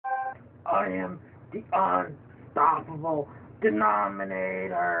I am the unstoppable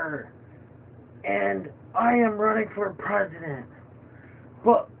denominator. And I am running for president.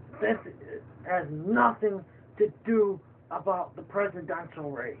 But this has nothing to do about the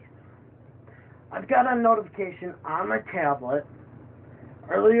presidential race. I've got a notification on my tablet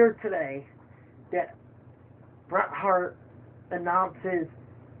earlier today that Bret Hart announces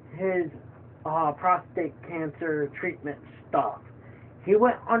his prostate cancer treatment stuff. He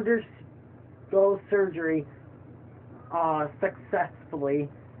went under surgery successfully,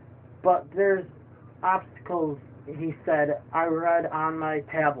 but there's obstacles, he said. I read on my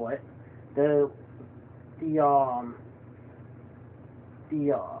tablet the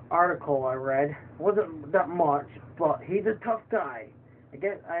article I read wasn't that much, but he's a tough guy.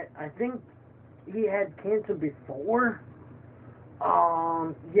 I think he had cancer before.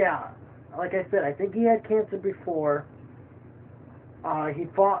 Yeah, like I said, I think he had cancer before. He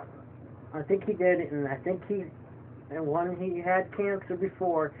fought. I think he did, and when he had cancer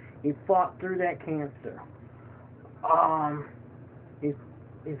before, he fought through that cancer. He's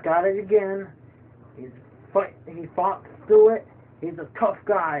got it again. He fought through it. He's a tough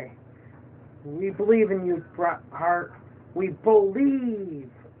guy. We believe in you, Bret Hart. We believe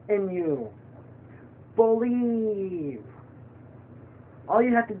in you. Believe. All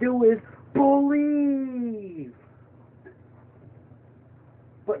you have to do is believe.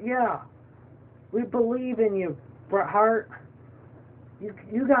 But yeah, we believe in you, Bret Hart.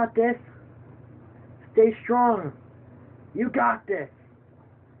 You got this. Stay strong. You got this.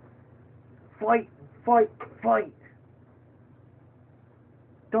 Fight, fight, fight.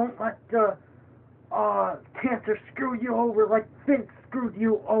 Don't let the cancer screw you over like Vince screwed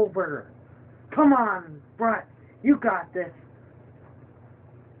you over. Come on, Bret. You got this.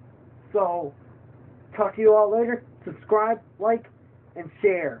 So, talk to you all later. Subscribe, like, and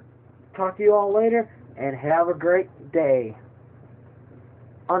share. Talk to you all later, and have a great day.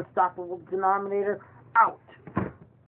 Unstoppable Denominator, out.